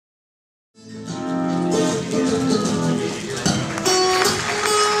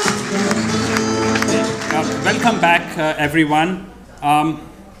back, everyone.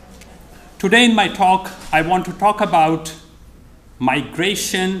 Today in my talk, I want to talk about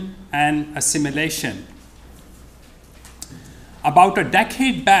migration and assimilation. About a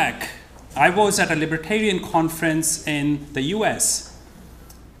decade back, I was at a libertarian conference in the US.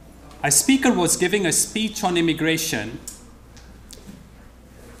 A speaker was giving a speech on immigration,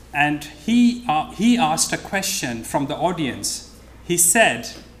 and he asked a question from the audience. He said,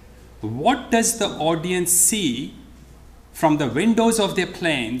 "What does the audience see from the windows of their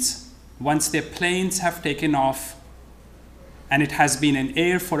planes once their planes have taken off and it has been in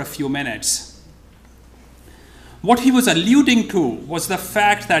air for a few minutes?" What he was alluding to was the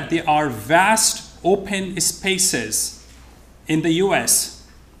fact that there are vast open spaces in the US.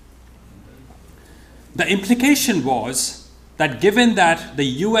 The implication was that given that the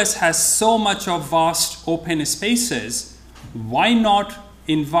US has so much of vast open spaces, why not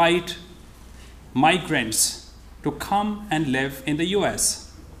invite migrants to come and live in the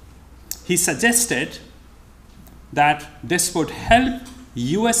US? He suggested that this would help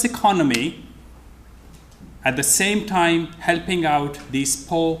US economy at the same time helping out these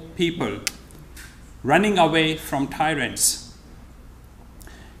poor people running away from tyrants.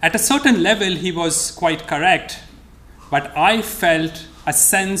 At a certain level, he was quite correct, but I felt a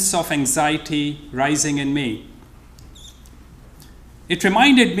sense of anxiety rising in me. It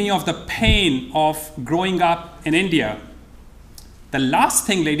reminded me of the pain of growing up in India. The last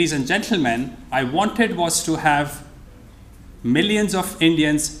thing, ladies and gentlemen, I wanted was to have millions of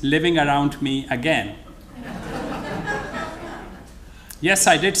Indians living around me again. Yes,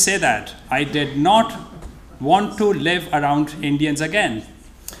 I did say that. I did not want to live around Indians again.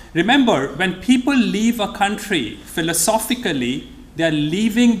 Remember, when people leave a country, philosophically, they are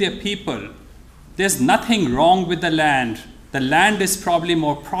leaving their people. There's nothing wrong with the land. The land is probably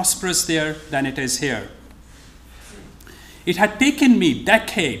more prosperous there than it is here. It had taken me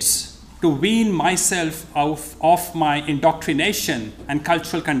decades to wean myself off my indoctrination and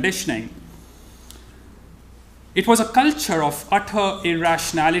cultural conditioning. It was a culture of utter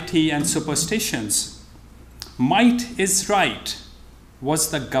irrationality and superstitions. Might is right was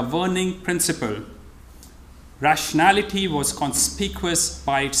the governing principle. Rationality was conspicuous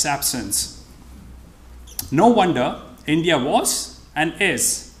by its absence. No wonder India was and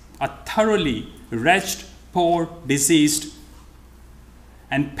is a thoroughly wretched, poor, diseased,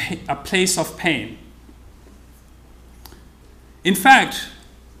 and a place of pain. In fact,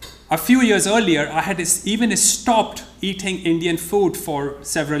 a few years earlier, I had even stopped eating Indian food for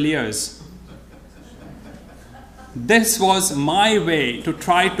several years. This was my way to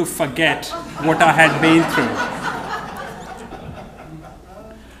try to forget what I had been through.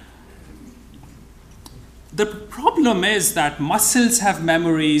 The problem is that muscles have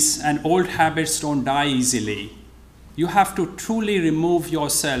memories and old habits don't die easily. You have to truly remove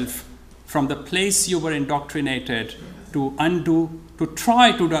yourself from the place you were indoctrinated to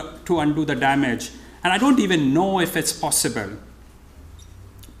try to undo the damage. And I don't even know if it's possible.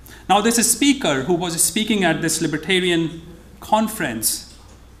 Now, there's a speaker who was speaking at this libertarian conference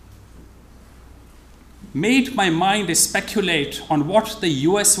made my mind speculate on what the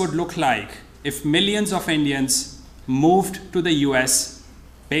US would look like if millions of Indians moved to the US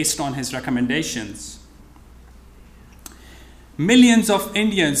based on his recommendations. Millions of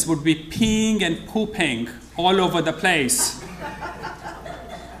Indians would be peeing and pooping all over the place.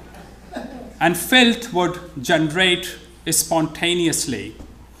 And filth would generate spontaneously.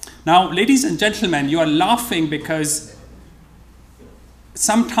 Now, ladies and gentlemen, you are laughing because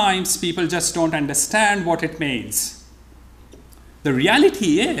sometimes people just don't understand what it means. The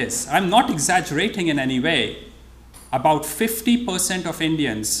reality is, I'm not exaggerating in any way, about 50% of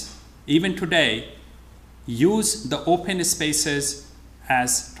Indians, even today, use the open spaces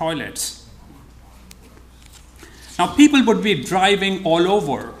as toilets. Now, people would be driving all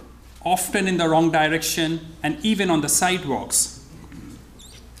over, often in the wrong direction, and even on the sidewalks.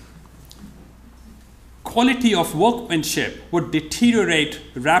 Quality of workmanship would deteriorate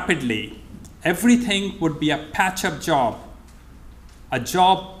rapidly. Everything would be a patch-up job, a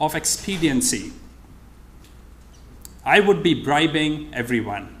job of expediency. I would be bribing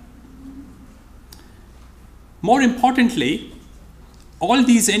everyone. More importantly, all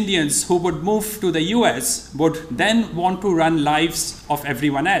these Indians who would move to the US would then want to run lives of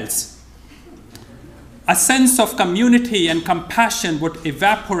everyone else. A sense of community and compassion would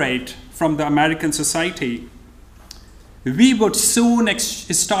evaporate from the American society. We would soon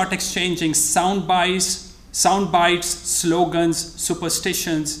start exchanging sound bites, slogans,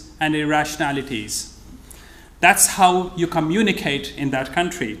 superstitions, and irrationalities. That's how you communicate in that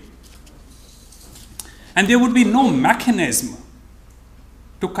country. And there would be no mechanism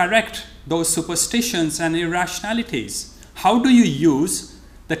to correct those superstitions and irrationalities. How do you use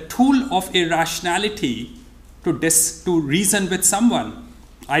the tool of irrationality to reason with someone?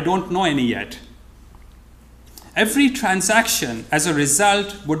 I don't know any yet. Every transaction as a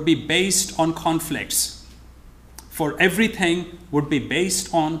result would be based on conflicts. For everything would be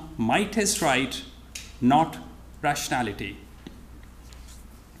based on might is right, not rationality.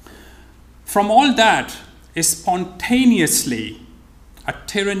 From all that is spontaneously a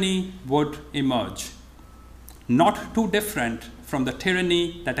tyranny would emerge, not too different from the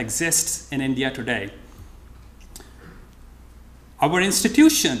tyranny that exists in India today. Our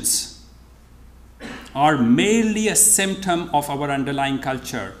institutions are merely a symptom of our underlying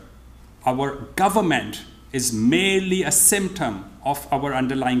culture. Our government is merely a symptom of our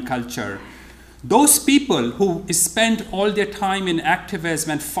underlying culture. Those people who spend all their time in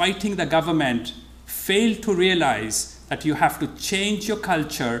activism and fighting the government fail to realize that you have to change your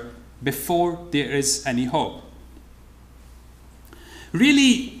culture before there is any hope.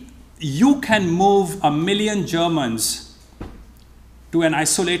 Really, you can move 1 million Germans to an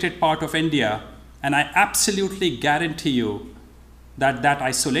isolated part of India, and I absolutely guarantee you that that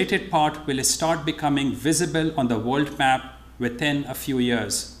isolated part will start becoming visible on the world map within a few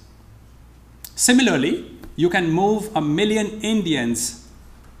years. Similarly, you can move 1 million Indians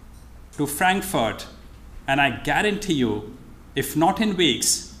to Frankfurt, and I guarantee you, if not in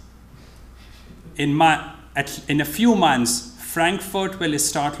weeks, in a few months, Frankfurt will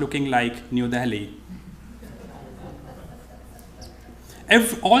start looking like New Delhi.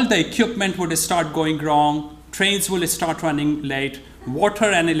 All the equipment would start going wrong, trains will start running late, water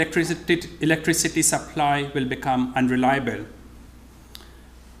and electricity supply will become unreliable.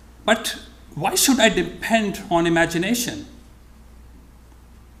 But why should I depend on imagination?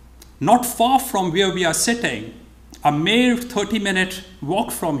 Not far from where we are sitting, a mere 30-minute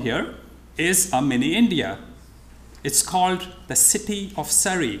walk from here is a mini India. It's called the city of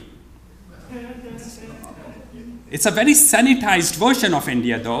Surrey. It's a very sanitized version of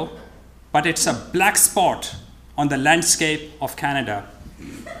India though, but it's a black spot on the landscape of Canada.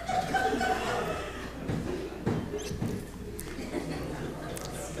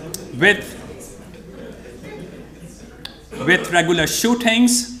 With regular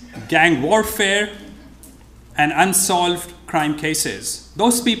shootings, gang warfare, and unsolved crime cases.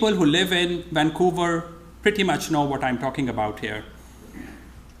 Those people who live in Vancouver pretty much know what I'm talking about here.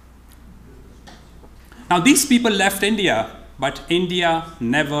 Now, these people left India, but India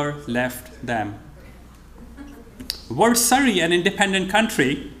never left them. Were Surrey an independent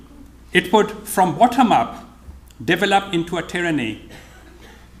country, it would, from bottom up, develop into a tyranny.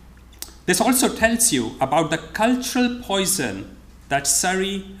 This also tells you about the cultural poison that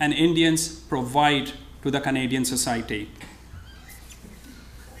Surrey and Indians provide to the Canadian society.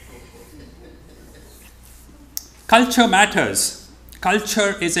 Culture matters.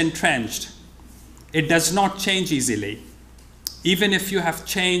 Culture is entrenched. It does not change easily, even if you have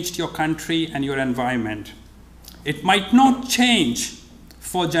changed your country and your environment. It might not change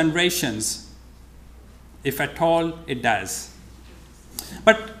for generations, if at all it does.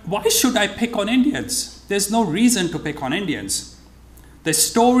 But why should I pick on Indians? There's no reason to pick on Indians. The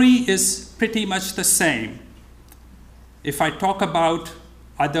story is pretty much the same if I talk about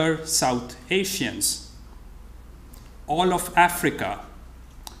other South Asians, all of Africa,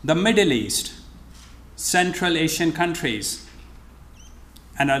 the Middle East, Central Asian countries,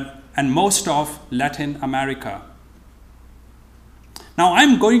 and most of Latin America. Now,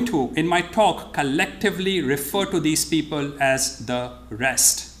 I'm going to, in my talk, collectively refer to these people as the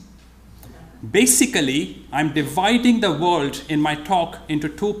rest. Basically, I'm dividing the world in my talk into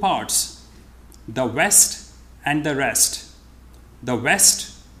two parts, the West and the rest. The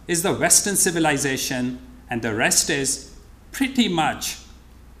West is the Western civilization, and the rest is pretty much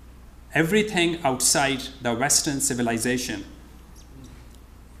everything outside the Western civilization.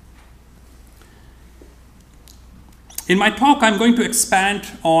 In my talk, I'm going to expand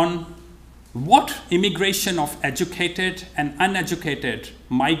on what immigration of educated and uneducated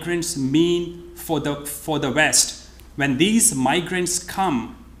migrants mean for the West when these migrants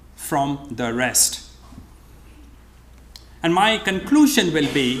come from the rest. And my conclusion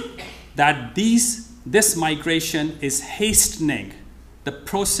will be that this migration is hastening the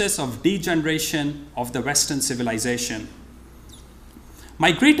process of degeneration of the Western civilization.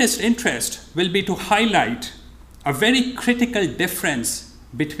 My greatest interest will be to highlight a very critical difference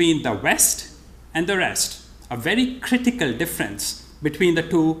between the West and the rest, a very critical difference between the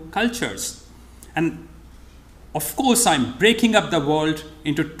two cultures. And of course, I'm breaking up the world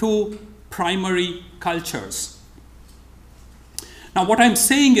into two primary cultures. Now, what I'm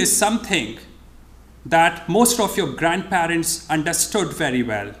saying is something that most of your grandparents understood very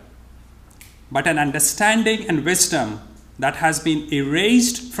well, but an understanding and wisdom that has been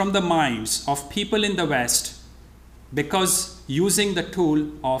erased from the minds of people in the West because using the tool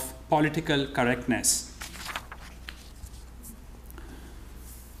of political correctness.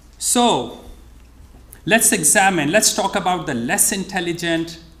 So, let's talk about the less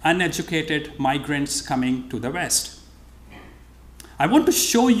intelligent, uneducated migrants coming to the West. I want to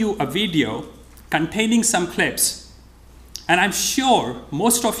show you a video containing some clips, and I'm sure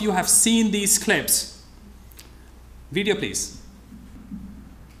most of you have seen these clips. Video, please.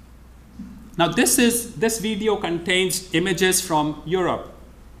 Now, this video contains images from Europe.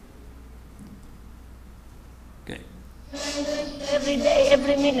 Okay. Every day,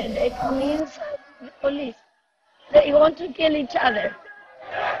 every minute, they come inside the police. They want to kill each other.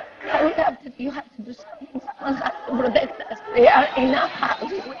 You have to do something. Someone has to protect us. They are in our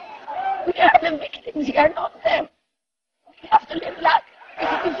house. We are the victims. We are not them. We have to live like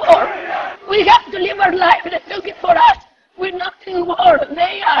before. We have to live our life. They took it for us. We're not in war.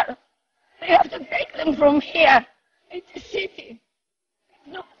 They are. They have to take them from here. It's a city. It's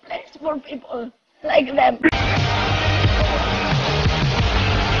no place for people like them.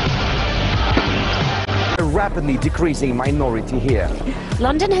 A rapidly decreasing minority here.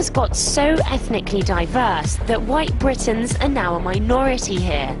 London has got so ethnically diverse that white Britons are now a minority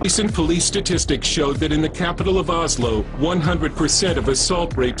here. Recent police statistics showed that in the capital of Oslo, 100% of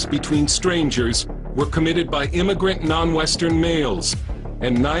assault rapes between strangers were committed by immigrant non-Western males,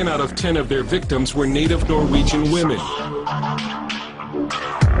 and 9 out of 10 of their victims were native Norwegian women.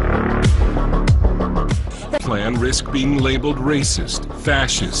 The plan risked being labeled racist,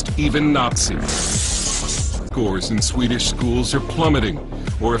 fascist, even Nazi. Scores in Swedish schools are plummeting,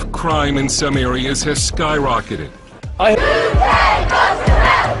 or if crime in some areas has skyrocketed.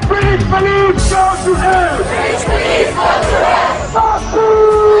 British police go to hell! British police go to hell!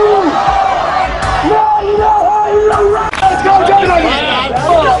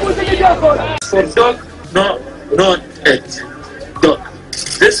 For dog, no, not it. Dog.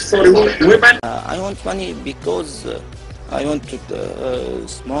 This for women. I want money because I want to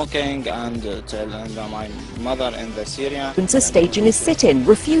smoking and tell my mother in the Syria. Are staging a sit-in,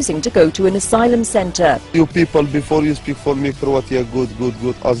 refusing to go to an asylum center. You people, before you speak for me, Croatia, good.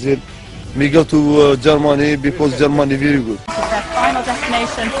 Azil, me go to Germany because Germany very good. This is their final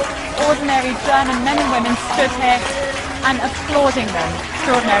destination. Ordinary German men and women stood here and applauding them.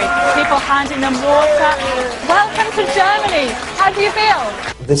 Extraordinary. People handing them water. Welcome to Germany. How do you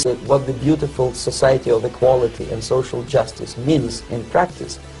feel? This is what the beautiful society of equality and social justice means in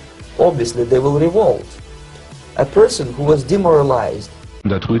practice. Obviously, they will revolt. A person who was demoralized.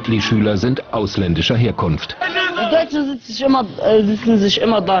 Schüler sind ausländischer Herkunft. Die Deutschen sitzen sich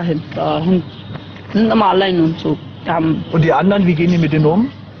immer dahin. Sind immer allein und so. Und die anderen, wie gehen die mit denen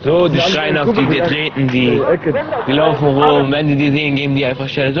um? So, die schreien auf die, die treten die, die laufen rum, wenn sie die sehen, geben die einfach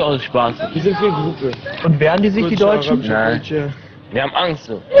schnell so aus Spaß. Die sind viel Gruppe. Und wehren die sich, die Deutschen? Nein, wir haben Angst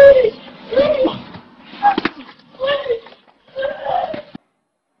so.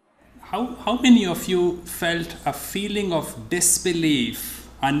 How many of you felt a feeling of disbelief,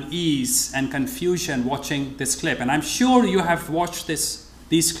 unease and confusion watching this clip? And I'm sure you have watched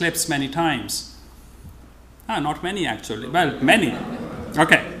these clips many times. Not many actually, well, many.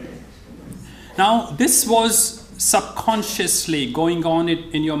 Okay. Now, this was subconsciously going on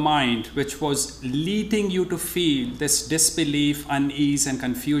in your mind, which was leading you to feel this disbelief, unease, and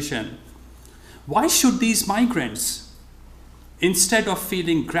confusion. Why should these migrants, instead of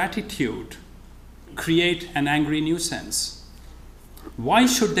feeling gratitude, create an angry nuisance? Why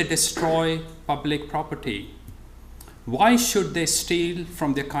should they destroy public property? Why should they steal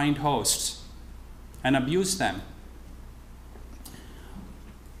from their kind hosts and abuse them?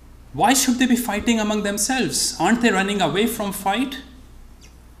 Why should they be fighting among themselves? Aren't they running away from fight?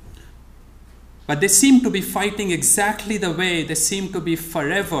 But they seem to be fighting exactly the way they seem to be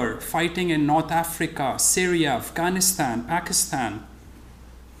forever fighting in North Africa, Syria, Afghanistan, Pakistan.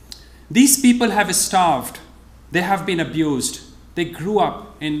 These people have starved. They have been abused. They grew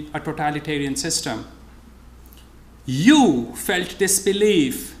up in a totalitarian system. You felt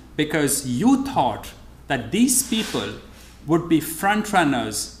disbelief because you thought that these people would be front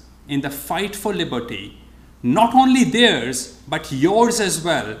runners in the fight for liberty, not only theirs, but yours as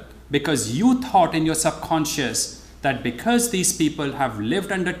well, because you thought in your subconscious that because these people have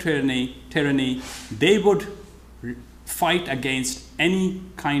lived under tyranny, they would fight against any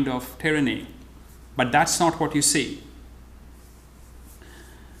kind of tyranny. But that's not what you see.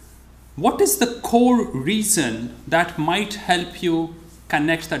 What is the core reason that might help you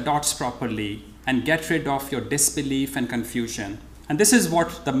connect the dots properly and get rid of your disbelief and confusion? And this is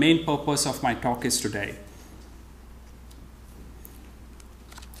what the main purpose of my talk is today.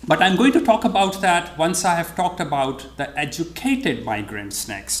 But I'm going to talk about that once I have talked about the educated migrants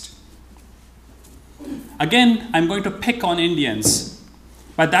next. Again, I'm going to pick on Indians,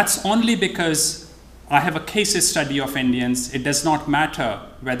 but that's only because I have a case study of Indians. It does not matter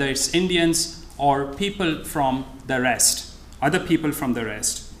whether it's Indians or people from the rest, other people from the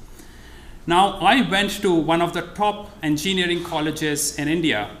rest. Now, I went to one of the top engineering colleges in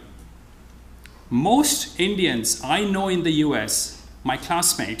India. Most Indians I know in the US, my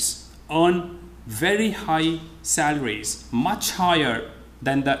classmates, earn very high salaries, much higher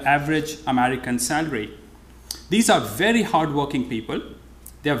than the average American salary. These are very hardworking people.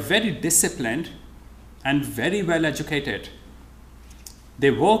 They are very disciplined and very well educated.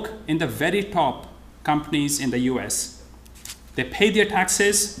 They work in the very top companies in the US. They pay their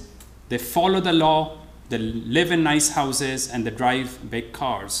taxes, they follow the law, they live in nice houses, and they drive big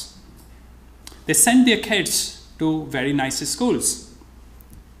cars. They send their kids to very nice schools.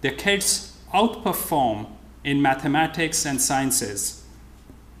 Their kids outperform in mathematics and sciences.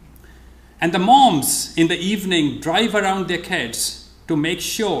 And the moms in the evening drive around their kids to make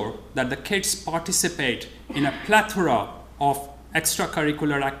sure that the kids participate in a plethora of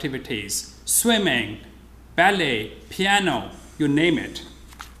extracurricular activities: swimming, ballet, piano, you name it.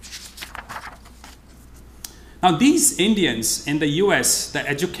 Now, these Indians in the US, the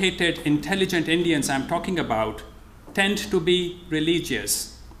educated, intelligent Indians I'm talking about, tend to be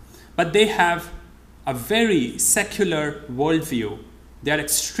religious, but they have a very secular worldview. They are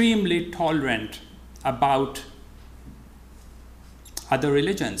extremely tolerant about other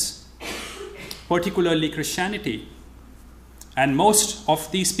religions, particularly Christianity. And most of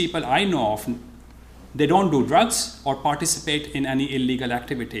these people I know of, they don't do drugs or participate in any illegal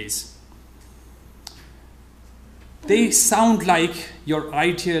activities. They sound like your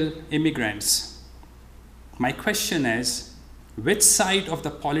ideal immigrants. My question is, which side of the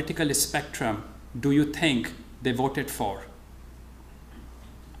political spectrum do you think they voted for?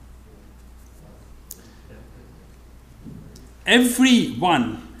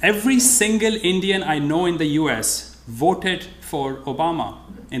 Every single Indian I know in the US voted for Obama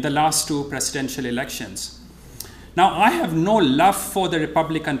in the last 2 presidential elections. Now, I have no love for the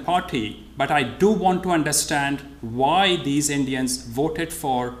Republican Party, but I do want to understand why these Indians voted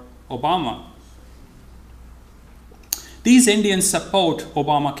for Obama. These Indians support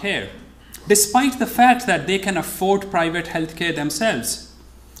Obamacare, despite the fact that they can afford private health care themselves.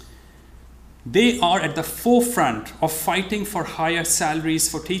 They are at the forefront of fighting for higher salaries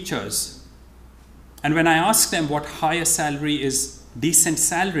for teachers. And when I ask them what higher salary is, decent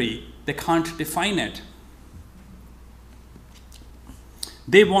salary, they can't define it.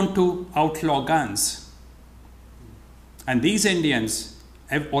 They want to outlaw guns. And these Indians,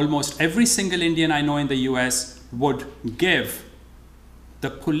 almost every single Indian I know in the US, would give the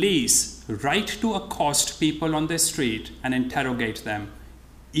police right to accost people on the street and interrogate them,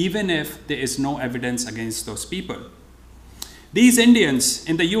 even if there is no evidence against those people. These Indians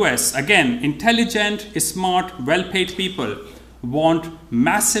in the US, again, intelligent, smart, well-paid people, want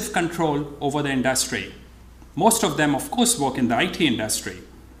massive control over the industry. Most of them, of course, work in the IT industry.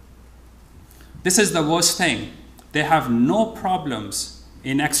 This is the worst thing. They have no problems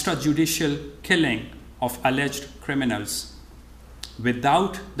in extrajudicial killing of alleged criminals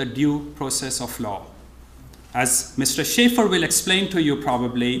without the due process of law. As Mr. Schaefer will explain to you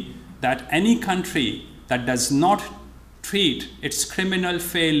probably, that any country that does not treat its criminal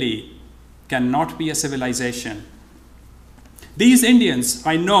fairly cannot be a civilization. These Indians,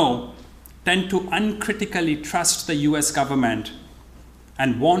 I know, tend to uncritically trust the US government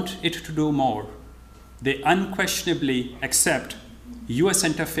and want it to do more. They unquestionably accept US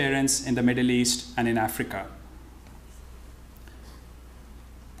interference in the Middle East and in Africa.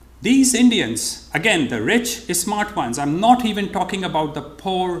 These Indians, again, the rich, smart ones, I'm not even talking about the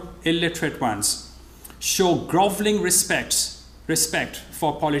poor, illiterate ones, show groveling respect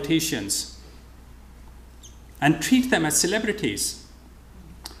for politicians and treat them as celebrities.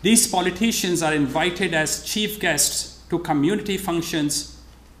 These politicians are invited as chief guests to community functions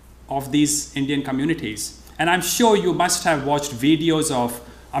of these Indian communities. And I'm sure you must have watched videos of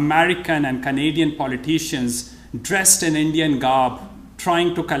American and Canadian politicians dressed in Indian garb,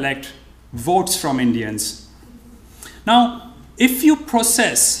 trying to collect votes from Indians. Now, if you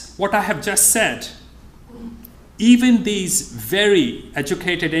process what I have just said, even these very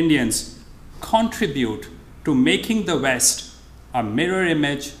educated Indians contribute to making the West a mirror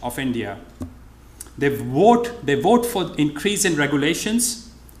image of India. They vote for increase in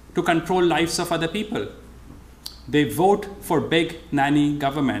regulations to control lives of other people. They vote for big nanny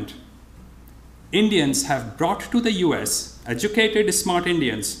government. Indians have brought to the US, educated, smart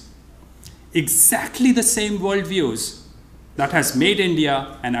Indians, exactly the same worldviews that has made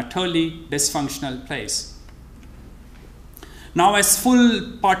India an utterly dysfunctional place. Now, as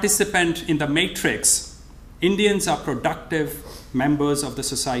full participant in the matrix, Indians are productive members of the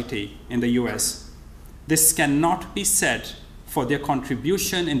society in the US. This cannot be said for their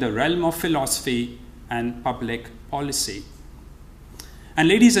contribution in the realm of philosophy and public policy. And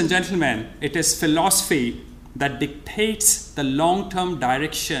ladies and gentlemen, it is philosophy that dictates the long-term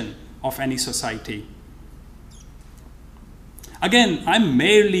direction of any society. Again, I'm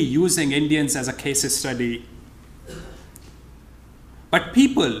merely using Indians as a case study, but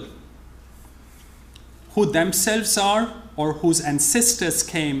people who themselves are or whose ancestors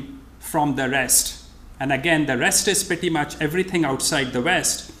came from the rest, and again, the rest is pretty much everything outside the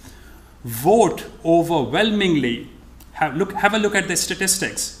West, vote overwhelmingly, have a look at the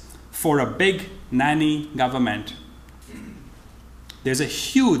statistics, for a big nanny government. There's a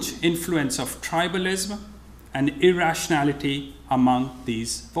huge influence of tribalism and irrationality among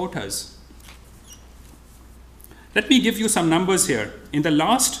these voters. Let me give you some numbers here. In the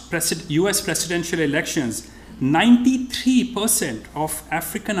last US presidential elections, 93% of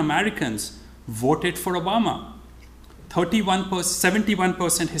African Americans voted for Obama.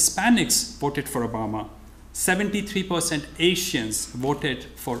 71% Hispanics voted for Obama. 73% Asians voted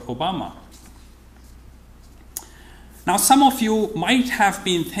for Obama. Now, some of you might have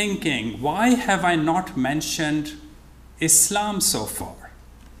been thinking, why have I not mentioned Islam so far?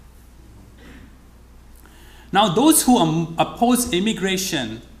 Now, those who oppose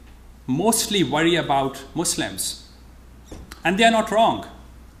immigration mostly worry about Muslims, and they are not wrong.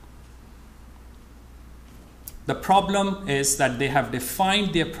 The problem is that they have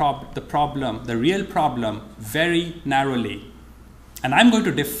defined the real problem, very narrowly. And I'm going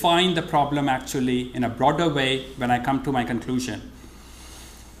to define the problem actually in a broader way when I come to my conclusion.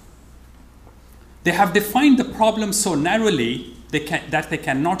 They have defined the problem so narrowly that they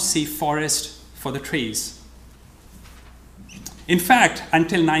cannot see forest for the trees. In fact,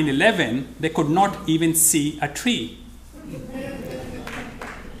 until 9/11, they could not even see a tree.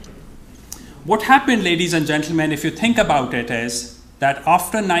 What happened, ladies and gentlemen, if you think about it, is that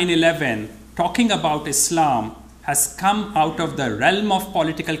after 9/11, talking about Islam has come out of the realm of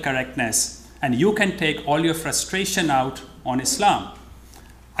political correctness, and you can take all your frustration out on Islam.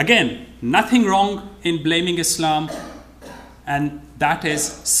 Again, nothing wrong in blaming Islam, and that is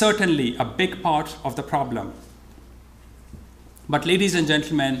certainly a big part of the problem. But ladies and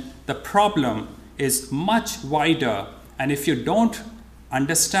gentlemen, the problem is much wider, and if you don't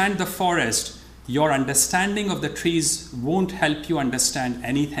understand the forest, your understanding of the trees won't help you understand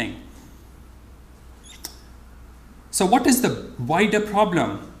anything. So what is the wider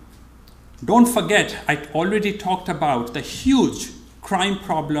problem? Don't forget, I already talked about the huge crime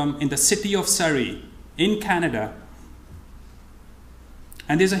problem in the city of Surrey in Canada.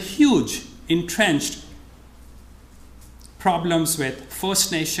 And there's a huge entrenched problems with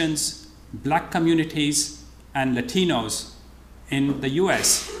First Nations, Black communities, and Latinos in the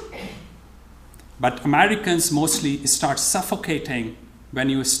US. But Americans mostly start suffocating when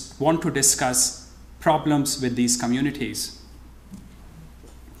you want to discuss problems with these communities.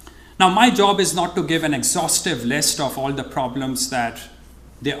 Now, my job is not to give an exhaustive list of all the problems that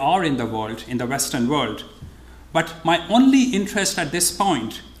there are in the world, in the Western world, but my only interest at this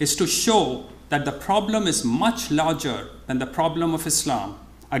point is to show that the problem is much larger than the problem of Islam.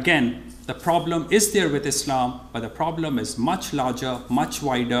 Again, the problem is there with Islam, but the problem is much larger, much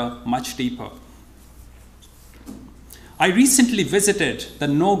wider, much deeper. I recently visited the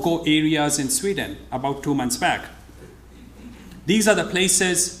no-go areas in Sweden about 2 months back. These are the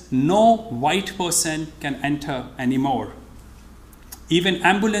places no white person can enter anymore. Even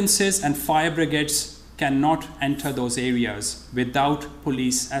ambulances and fire brigades cannot enter those areas without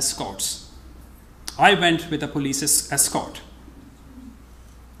police escorts. I went with a police escort.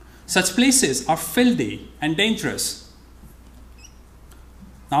 Such places are filthy and dangerous.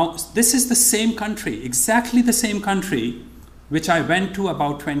 Now, this is the same country, exactly the same country, which I went to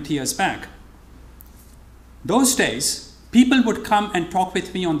about 20 years back. Those days, people would come and talk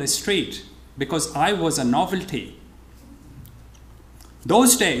with me on the street because I was a novelty.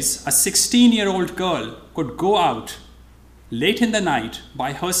 Those days, a 16-year-old girl could go out late in the night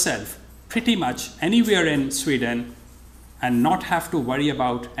by herself, pretty much anywhere in Sweden, and not have to worry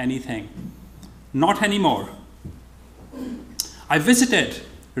about anything. Not anymore. I visited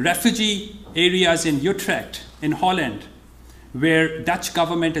refugee areas in Utrecht, in Holland, where Dutch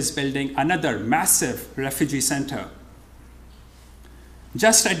government is building another massive refugee center.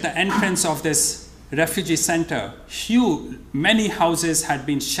 Just at the entrance of this refugee center, many houses had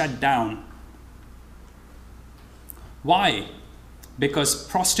been shut down. Why? Because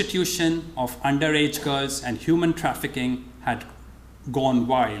prostitution of underage girls and human trafficking had gone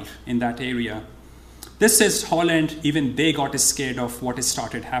wild in that area. This is Holland. Even they got scared of what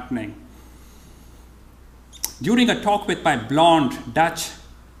started happening. During a talk with my blonde Dutch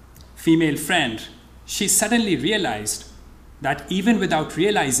female friend, she suddenly realized that even without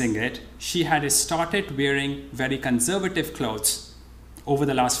realizing it, she had started wearing very conservative clothes over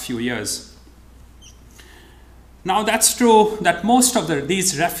the last few years. Now that's true that most of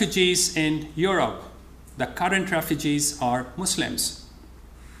these refugees in Europe, the current refugees, are Muslims.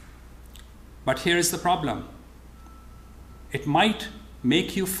 But here is the problem. It might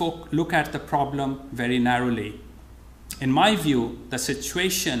make you look at the problem very narrowly. In my view, the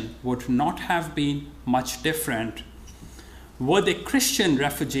situation would not have been much different were they Christian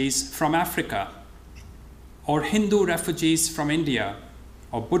refugees from Africa, or Hindu refugees from India,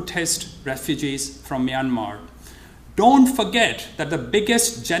 or Buddhist refugees from Myanmar. Don't forget that the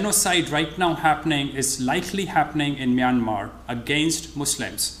biggest genocide right now happening is likely happening in Myanmar against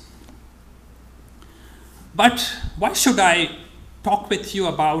Muslims. But why should I talk with you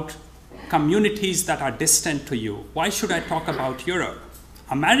about communities that are distant to you? Why should I talk about Europe?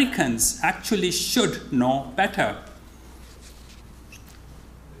 Americans actually should know better.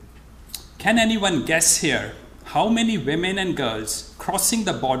 Can anyone guess here how many women and girls crossing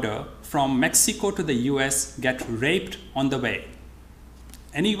the border from Mexico to the US get raped on the way?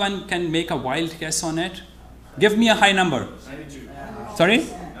 Anyone can make a wild guess on it? Give me a high number. 92. Sorry?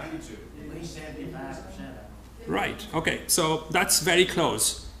 92. Right, okay, so that's very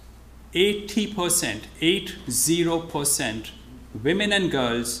close. 80%, 80% women and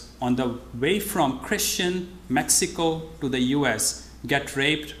girls on the way from Christian Mexico to the US get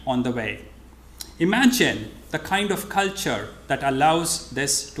raped on the way. Imagine the kind of culture that allows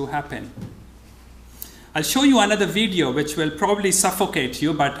this to happen. I'll show you another video which will probably suffocate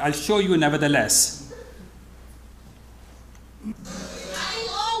you, but I'll show you nevertheless.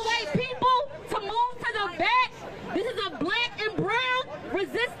 All white people to move to the back. This is a black and brown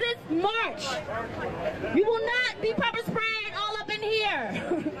resistance march. You will not be pepper sprayed all up in here.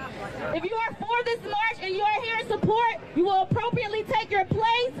 If you are for this march and you are here in support, you will appropriately take your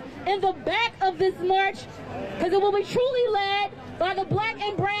place in the back of this march, because it will be truly led by the black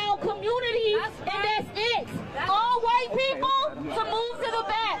and brown community, and that's it. All white people to move to the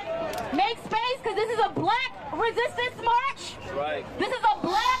back. Make space, because this is a black resistance march. Right. This is a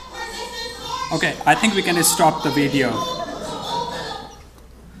black resistance march. Okay, I think we can stop the video.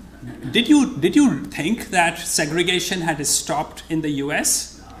 Did you think that segregation had stopped in the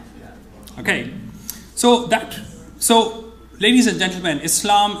US? Okay, so ladies and gentlemen,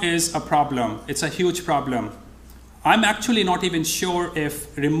 Islam is a problem. It's a huge problem. I'm actually not even sure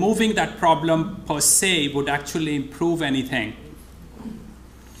if removing that problem per se would actually improve anything.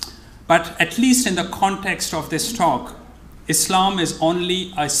 But at least in the context of this talk, Islam is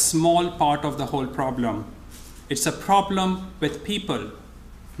only a small part of the whole problem. It's a problem with people,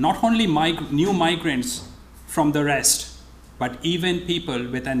 not only new migrants from the rest, but even people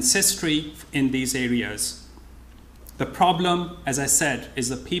with ancestry in these areas. The problem, as I said, is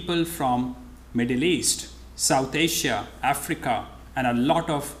the people from Middle East, South Asia, Africa, and a lot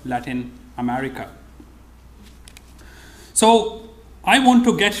of Latin America. So I want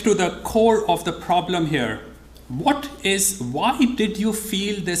to get to the core of the problem here. Why did you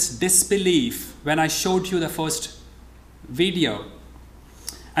feel this disbelief when I showed you the first video?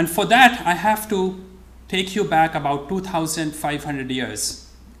 And for that, I have to take you back about 2,500 years,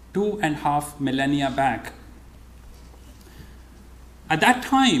 2.5 millennia back. At that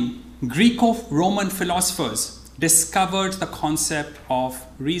time, Greco-Roman philosophers discovered the concept of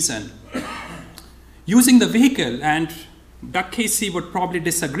reason. Using the vehicle, and Doug Casey would probably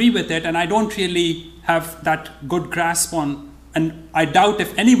disagree with it, and I don't really have that good grasp on, and I doubt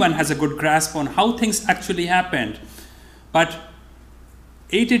if anyone has a good grasp on how things actually happened. But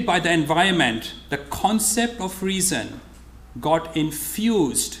aided by the environment, the concept of reason got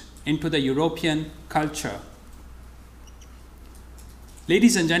infused into the European culture.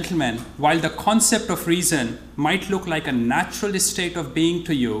 Ladies and gentlemen, while the concept of reason might look like a natural state of being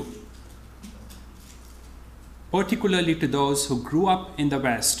to you, particularly to those who grew up in the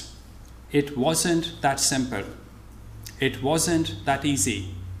West, it wasn't that simple. It wasn't that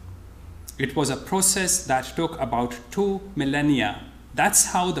easy. It was a process that took about 2 millennia. That's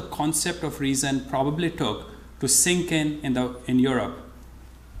how the concept of reason probably took to sink in Europe.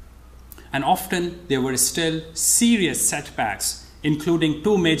 And often there were still serious setbacks, including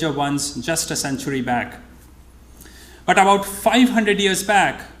 2 major ones just a century back. But about 500 years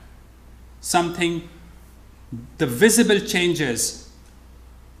back, the visible changes,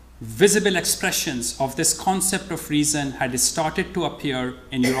 visible expressions of this concept of reason had started to appear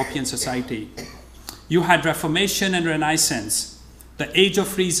in European society. You had Reformation and Renaissance, the Age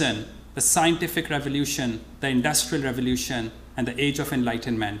of Reason, the Scientific Revolution, the Industrial Revolution, and the Age of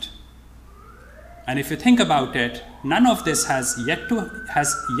Enlightenment. And if you think about it, none of this has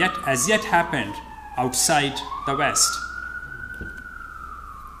yet happened outside the West.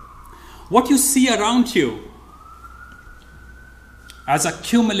 What you see around you as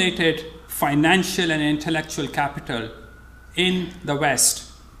accumulated financial and intellectual capital in the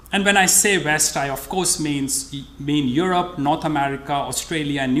West, and when I say West, I of course mean Europe, North America,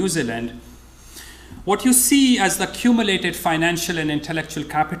 Australia, and New Zealand. What you see as the accumulated financial and intellectual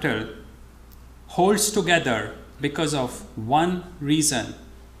capital holds together because of one reason,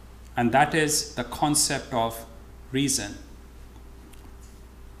 and that is the concept of reason.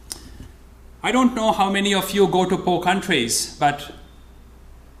 I don't know how many of you go to poor countries, but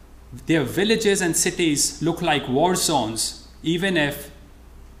their villages and cities look like war zones, even if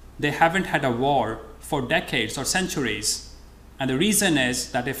they haven't had a war for decades or centuries. And the reason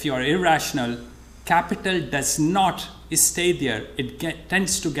is that if you are irrational, capital does not stay there. It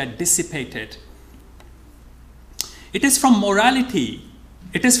tends to get dissipated. It is from morality,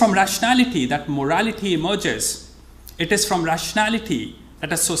 it is from rationality that morality emerges. It is from rationality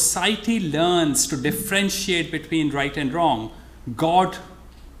that a society learns to differentiate between right and wrong. God,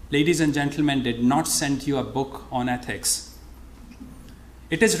 ladies and gentlemen, did not send you a book on ethics.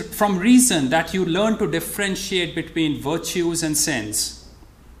 It is from reason that you learn to differentiate between virtues and sins.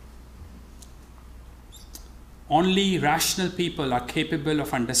 Only rational people are capable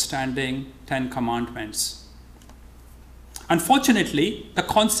of understanding 10 commandments. Unfortunately, the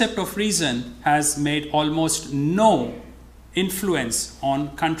concept of reason has made almost no influence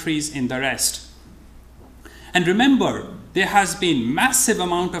on countries in the West. And remember, there has been massive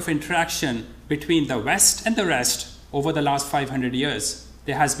amount of interaction between the West and the rest over the last 500 years.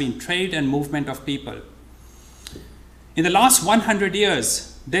 There has been trade and movement of people. In the last 100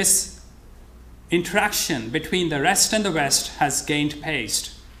 years, this interaction between the rest and the West has gained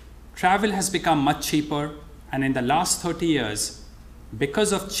pace. Travel has become much cheaper, and in the last 30 years,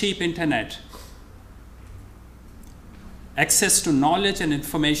 because of cheap internet, access to knowledge and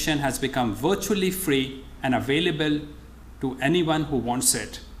information has become virtually free and available to anyone who wants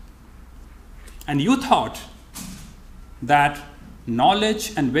it. And you thought that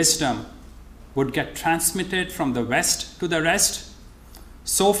knowledge and wisdom would get transmitted from the West to the rest.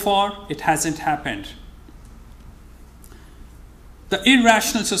 So far, it hasn't happened. The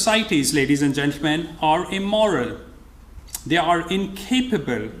irrational societies, ladies and gentlemen, are immoral. They are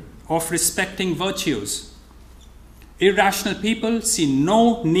incapable of respecting virtues. Irrational people see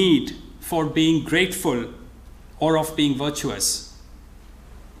no need for being grateful or of being virtuous.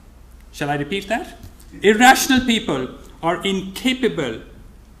 Shall I repeat that? Irrational people are incapable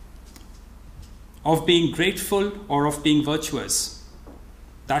of being grateful or of being virtuous.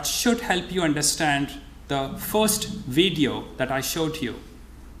 That should help you understand the first video that I showed you.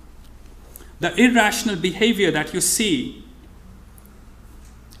 The irrational behavior that you see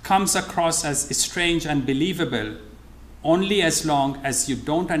comes across as strange and believable only as long as you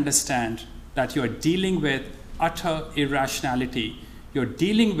don't understand that you're dealing with utter irrationality. You're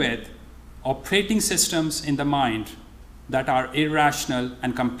dealing with operating systems in the mind that are irrational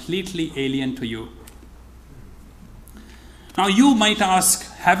and completely alien to you. Now you might ask,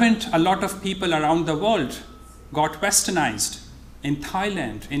 haven't a lot of people around the world got westernized? In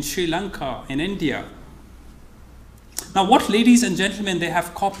Thailand, in Sri Lanka, in India. Now what, ladies and gentlemen, they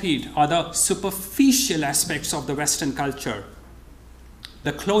have copied are the superficial aspects of the Western culture.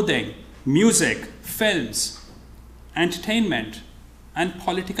 The clothing, music, films, entertainment, and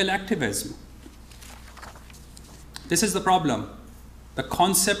political activism. This is the problem. The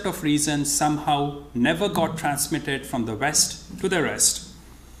concept of reason somehow never got transmitted from the West to the rest.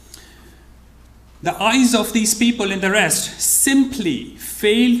 The eyes of these people in the rest simply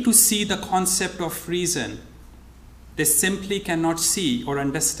fail to see the concept of reason. They simply cannot see or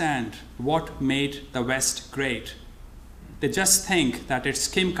understand what made the West great. They just think that it's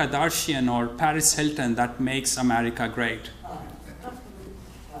Kim Kardashian or Paris Hilton that makes America great.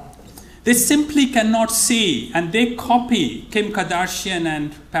 They simply cannot see, and they copy Kim Kardashian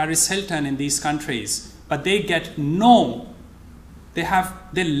and Paris Hilton in these countries, but they get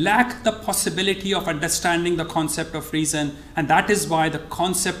they lack the possibility of understanding the concept of reason, and that is why the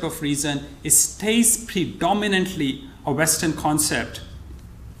concept of reason stays predominantly a Western concept.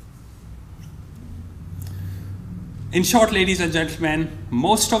 In short, ladies and gentlemen,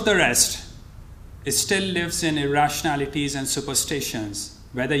 most of the rest still lives in irrationalities and superstitions.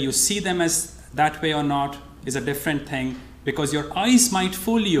 Whether you see them as that way or not is a different thing, because your eyes might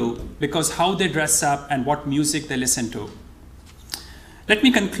fool you because how they dress up and what music they listen to. Let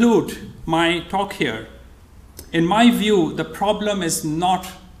me conclude my talk here. In my view, the problem is not,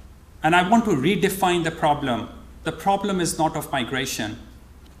 and I want to redefine the problem is not of migration.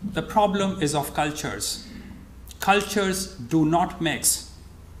 The problem is of cultures. Cultures do not mix.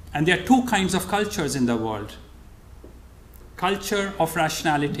 And there are two kinds of cultures in the world: culture of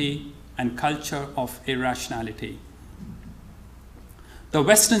rationality and culture of irrationality. The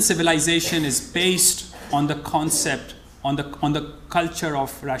Western civilization is based on the concept, on the culture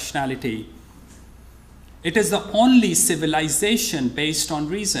of rationality. It is the only civilization based on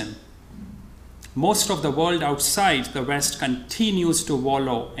reason. Most of the world outside the West continues to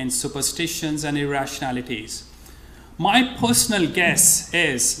wallow in superstitions and irrationalities. My personal guess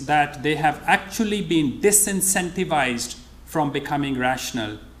is that they have actually been disincentivized from becoming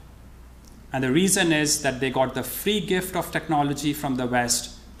rational. And the reason is that they got the free gift of technology from the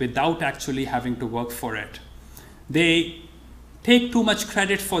West without actually having to work for it. They take too much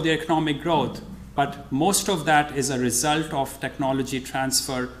credit for their economic growth, but most of that is a result of technology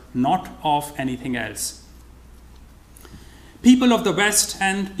transfer, not of anything else. People of the West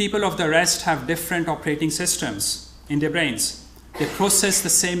and people of the rest have different operating systems in their brains. They process the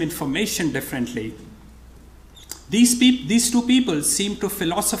same information differently. These two people seem to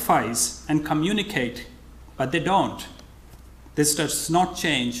philosophize and communicate, but they don't. This does not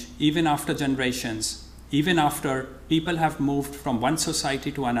change even after generations, even after people have moved from one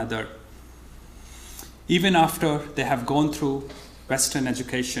society to another, even after they have gone through Western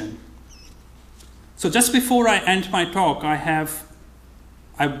education. So just before I end my talk,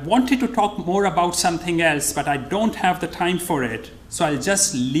 I wanted to talk more about something else, but I don't have the time for it. So I'll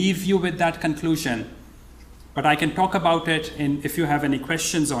just leave you with that conclusion. But I can talk about it if you have any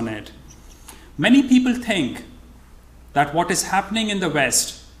questions on it. Many people think that what is happening in the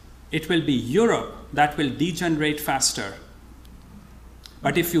West, it will be Europe that will degenerate faster.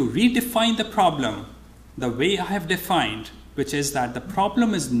 But if you redefine the problem the way I have defined, which is that the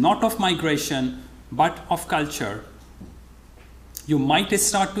problem is not of migration, but of culture, you might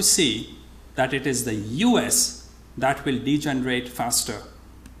start to see that it is the US that will degenerate faster.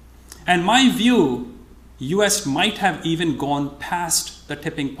 And my view, US might have even gone past the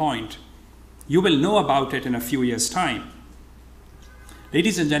tipping point. You will know about it in a few years' time.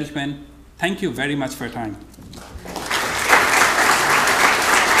 Ladies and gentlemen, thank you very much for your time.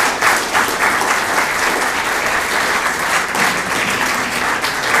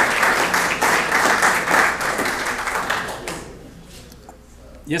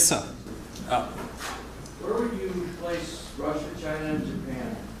 Yes, sir. Where would you place Russia, China, and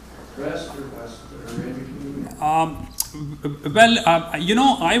Japan? West or West, or in between?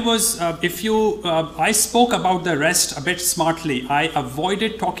 I spoke about the rest a bit smartly. I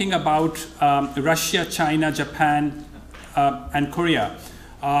avoided talking about Russia, China, Japan, and Korea.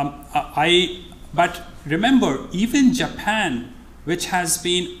 But remember, even Japan, which has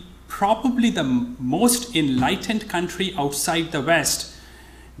been probably the most enlightened country outside the West,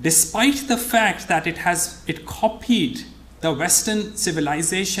 despite the fact that it copied the Western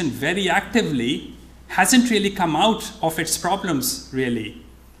civilization very actively, hasn't really come out of its problems, really.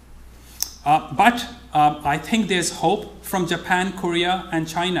 But I think there's hope from Japan, Korea, and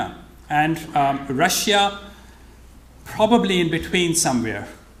China. And Russia, probably in between somewhere.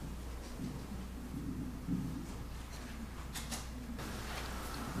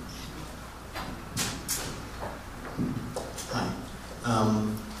 Hi.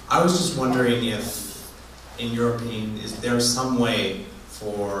 I was just wondering if, in your opinion, is there some way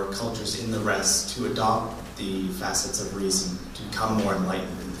for cultures in the West to adopt the facets of reason to become more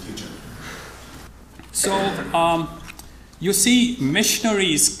enlightened in the future? So, you see,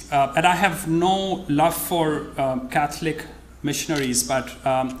 missionaries, and I have no love for Catholic missionaries, but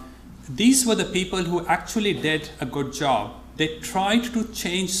these were the people who actually did a good job. They tried to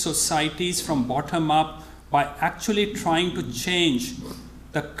change societies from bottom up by actually trying to change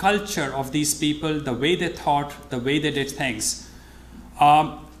the culture of these people, the way they thought, the way they did things.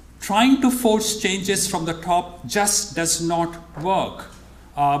 Trying to force changes from the top just does not work.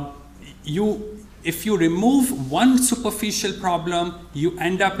 if you remove one superficial problem, you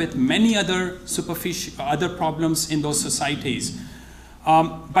end up with many other problems in those societies.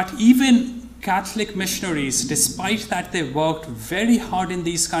 But even Catholic missionaries, despite that they worked very hard in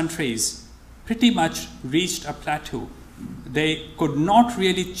these countries, pretty much reached a plateau. They could not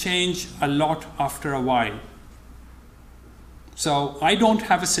really change a lot after a while. So I don't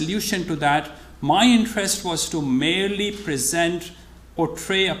have a solution to that. My interest was to merely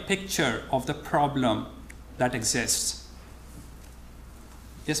portray a picture of the problem that exists.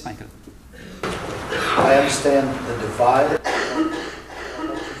 Yes, Michael? I understand the divide,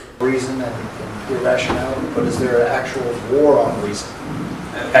 reason and irrationality, but is there an actual war on reason?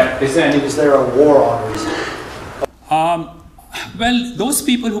 Is there a war on reason? Well, those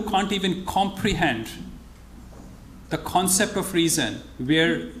people who can't even comprehend the concept of reason,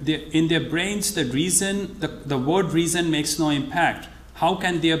 where in their brains the word reason makes no impact, how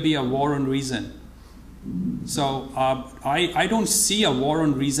can there be a war on reason? So I don't see a war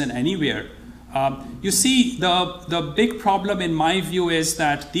on reason anywhere. You see, the big problem in my view is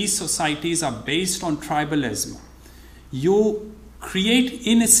that these societies are based on tribalism. You create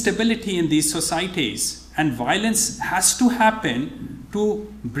instability in these societies, and violence has to happen to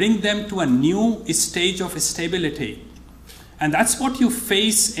bring them to a new stage of stability. And that's what you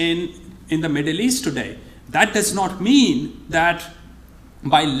face in the Middle East today. That does not mean that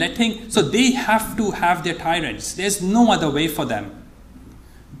by so they have to have their tyrants. There's no other way for them.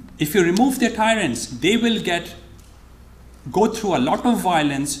 If you remove their tyrants, they will go through a lot of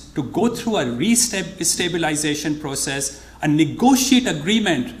violence, to go through a restabilization process, a negotiate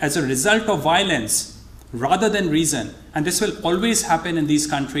agreement as a result of violence rather than reason. And this will always happen in these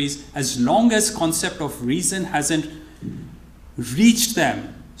countries as long as concept of reason hasn't reached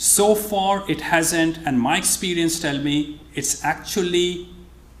them. So far it hasn't, and my experience tell me it's actually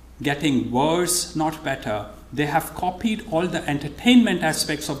getting worse, not better. They have copied all the entertainment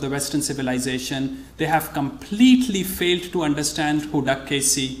aspects of the Western civilization. They have completely failed to understand who Doug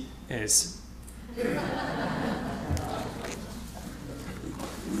Casey is.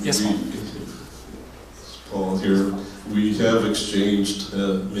 Yes, Paul. Paul here. We have exchanged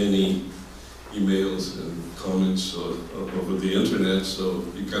many emails and comments over the internet, so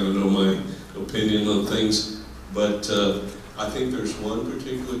you kind of know my opinion on things. But I think there's one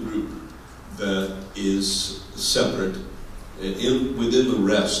particular group that is separate. Within the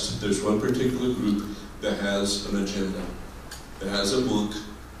rest, there's one particular group that has an agenda, that has a book,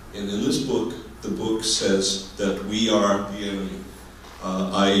 and in this book, the book says that we are the enemy.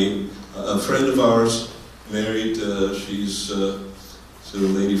 A friend of ours married, she's a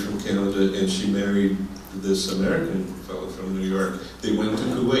lady from Canada, and she married this American fellow from New York. They went to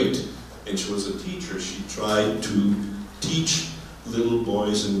Kuwait, and she was a teacher. She tried to teach little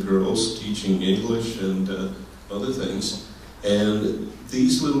boys and girls, teaching English and other things. And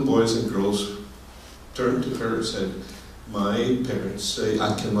these little boys and girls turned to her and said, "My parents say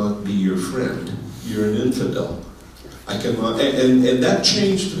I cannot be your friend. You're an infidel. I cannot." And that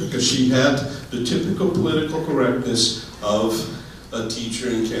changed her, because she had the typical political correctness of a teacher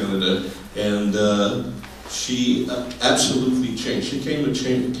in Canada, and she absolutely changed. She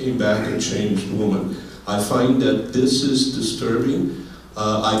came back a changed woman. I find that this is disturbing.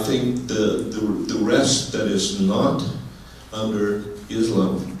 I think the rest that is not under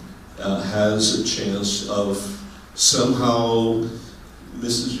Islam has a chance of somehow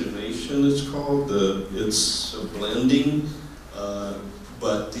miscegenation, it's called. It's a blending,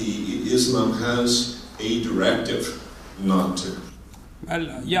 but the Islam has a directive not to.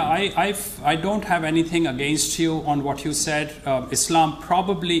 Well, yeah, I don't have anything against you on what you said. Islam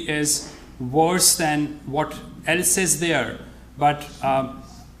probably is worse than what else is there, but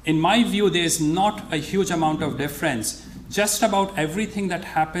in my view, there is not a huge amount of difference. Just about everything that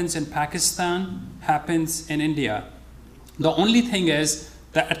happens in Pakistan happens in India. The only thing is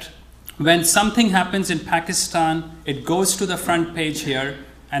that when something happens in Pakistan, it goes to the front page here,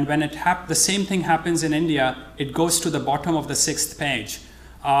 and when the same thing happens in India, it goes to the bottom of the 6th page.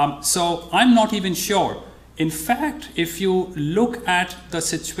 So I'm not even sure. In fact, if you look at the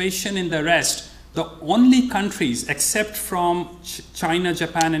situation in the rest, the only countries, except from China,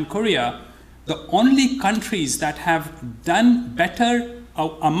 Japan, and Korea, the only countries that have done better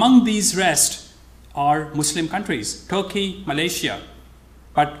among these rest are Muslim countries, Turkey, Malaysia.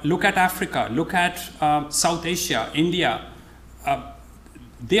 But look at Africa, look at South Asia, India.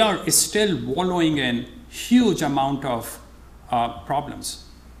 They are still wallowing in huge amount of problems.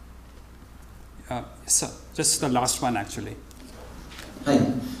 So just the last one, actually. Hi.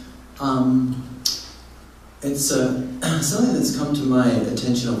 It's something that's come to my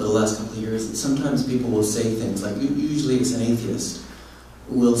attention over the last couple of years, that sometimes people will say things like, usually it's an atheist,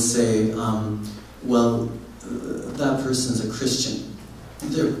 will say, well, that person's a Christian.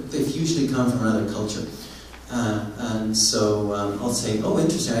 They've usually come from another culture. And so I'll say, oh,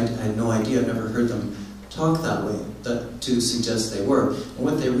 interesting, I had no idea, I've never heard them talk that way, to suggest they were. And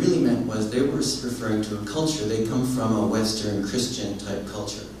what they really meant was they were referring to a culture. They come from a Western Christian type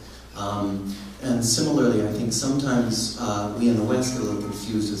culture. And similarly, I think sometimes we in the West get a little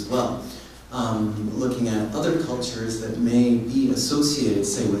confused as well, looking at other cultures that may be associated,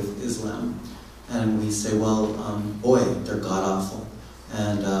 say, with Islam. And we say, well, boy, they're god-awful.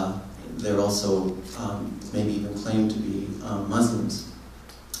 And they're also maybe even claim to be Muslims.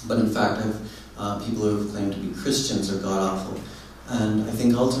 But in fact, people who have claimed to be Christians are god-awful. And I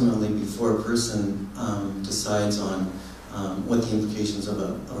think ultimately, before a person decides on what the implications of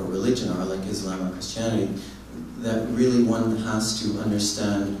a religion are, like Islam or Christianity, that really one has to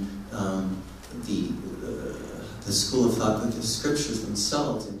understand the school of thought that the scriptures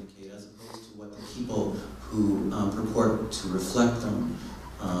themselves indicate, as opposed to what the people who purport to reflect them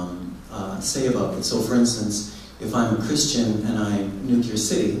say about it. So for instance, if I'm a Christian and I nuke your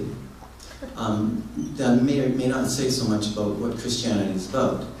city, that may or may not say so much about what Christianity is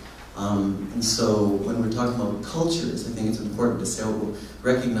about. And so when we're talking about cultures, I think it's important to say, we'll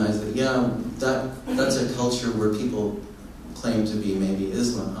recognize that, yeah, that's a culture where people claim to be maybe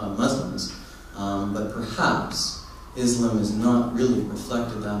Muslims, but perhaps Islam is not really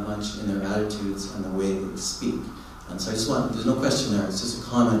reflected that much in their attitudes and the way they speak. And so I just want, there's no question there, it's just a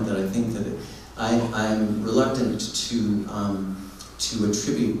comment that I think that I'm reluctant to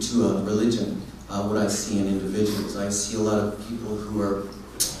attribute to a religion what I see in individuals. I see a lot of people who are,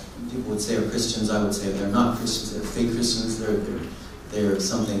 people would say are Christians, I would say they're not Christians, they're fake Christians, they're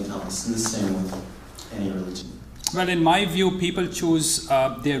something else, and the same with any religion. Well, in my view, people choose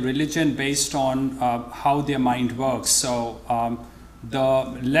their religion based on how their mind works. So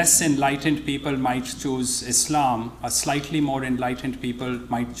the less enlightened people might choose Islam, slightly more enlightened people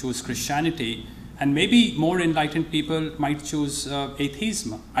might choose Christianity, and maybe more enlightened people might choose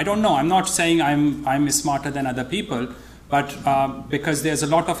atheism. I don't know, I'm not saying I'm smarter than other people, but because there's a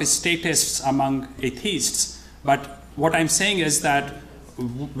lot of statists among atheists. But what I'm saying is that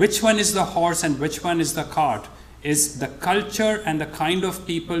which one is the horse and which one is the cart is the culture and the kind of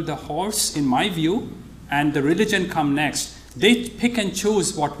people. The horse, in my view, and the religion come next. They pick and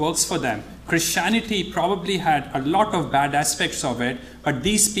choose what works for them. Christianity probably had a lot of bad aspects of it, but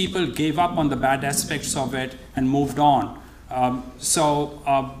these people gave up on the bad aspects of it and moved on. So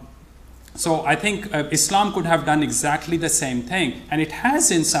I think Islam could have done exactly the same thing, and it has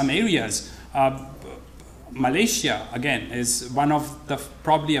in some areas. Malaysia, again, is one of the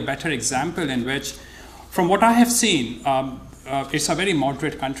probably a better example in which, from what I have seen, it's a very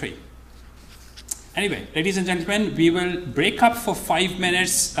moderate country. Anyway, ladies and gentlemen, we will break up for 5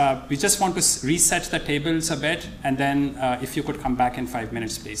 minutes. We just want to reset the tables a bit, and then if you could come back in 5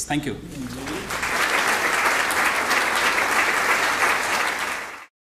 minutes, please. Thank you.